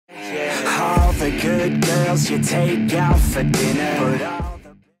the good girls you take out for dinner.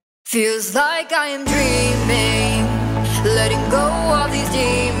 Feels like I am dreaming, letting go of these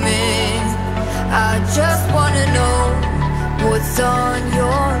demons. I just wanna know what's on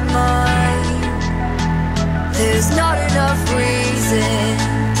your mind. There's not enough reason,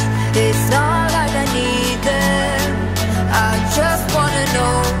 it's not like I need them. I just wanna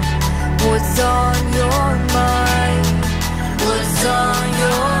know what's on your mind. What's on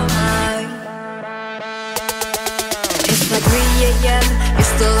your mind? It's like 3 a.m.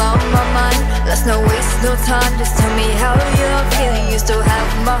 You're still on my mind. Let's not waste no time. Just tell me how you're feeling. You still have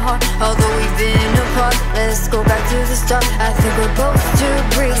my heart, although we've been apart. Let's go back to the start. I think we're both too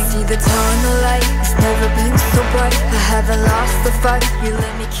brief. See the tunnel light. It's never been so bright. I haven't lost the fight. You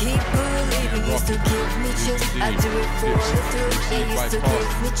let me keep believing. You still give me chills. I do it for the thrill. Yeah, you still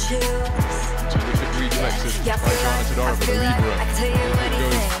give me chills. Yeah, I feel like I can tell you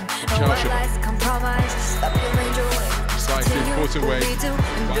anything. No one lies, compromise. Stop your angel wing. Continue what we do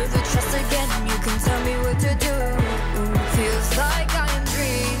and build the trust again. You can tell me what to do. Feels like I am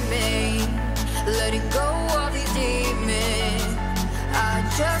dreaming, letting go of these demons. I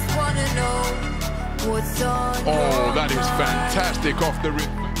just wanna know what's on your mind. Oh, that is fantastic off the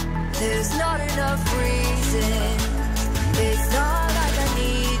rim. There's not enough reason. It's not like I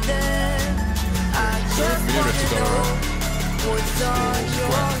need them. I just wanna know what's on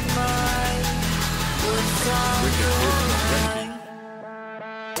your mind. What's on your mind?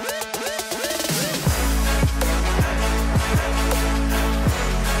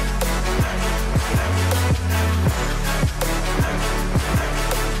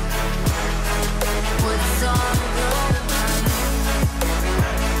 What's on your mind?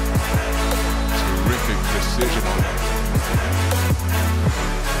 Terrific decision on that.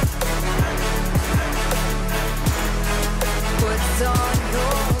 What's on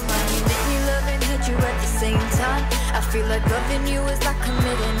your mind? You make me love and hate you at the same time. I feel like loving you is like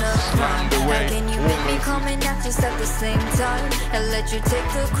committing a crime. How can you make me come and act just at the same time and let you take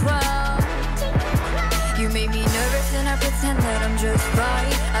the crown? You made me nervous and I pretend that I'm just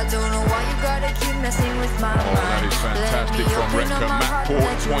fine. I don't know why you gotta keep messing with my mind. That is fantastic from Rettke. Matt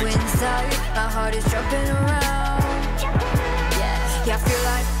Port point. My heart is jumping around. Yeah, I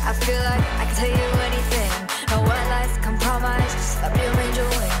feel like I can tell you anything. No white lies, compromise, just stop your angel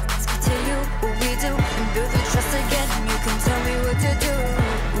wings. Continue what we do and build the trust again. You can tell me what to do.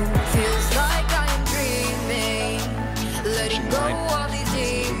 Feels like I am dreaming, letting go of these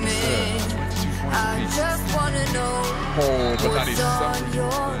demons. I just wanna know what's on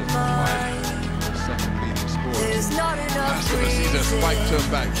your mind. There's not enough reason. The spike turn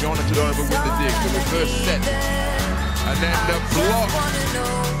back. Jonathan over with the dig. The reverse set. And then the block.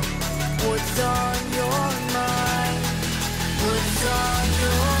 What's on your mind? What's on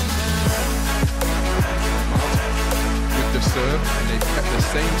your mind? With the serve, and they kept the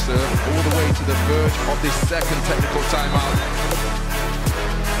same serve all the way to the verge of this second technical timeout.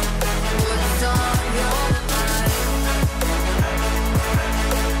 What's on your mind?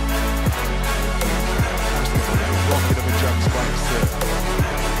 Rocket of a jump spike serve.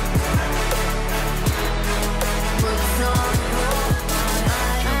 What's on your mind?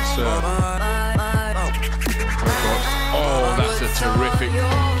 Jump serve. Oh, that's a terrific.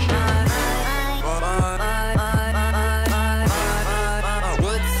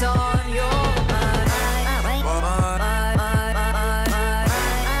 What's on your mind?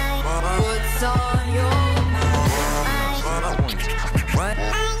 What's on your mind?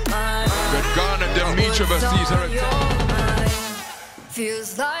 But Ghana Dimitrova sees her attack.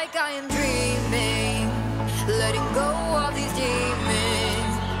 Feels like I am dreaming, letting go of these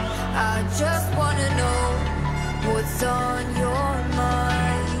demons. I just wanna know what's on your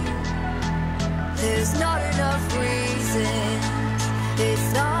mind. There's not enough reason,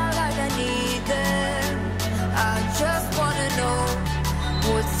 it's not like I need them. I just wanna know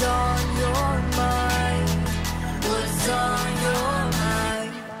what's on your mind. What's on your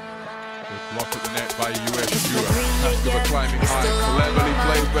mind? Good block at the net by US viewer. Haskova climbing high, cleverly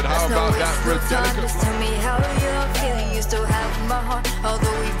played, but how about that for a delicate block? Tell me how you're feeling, you still have my heart,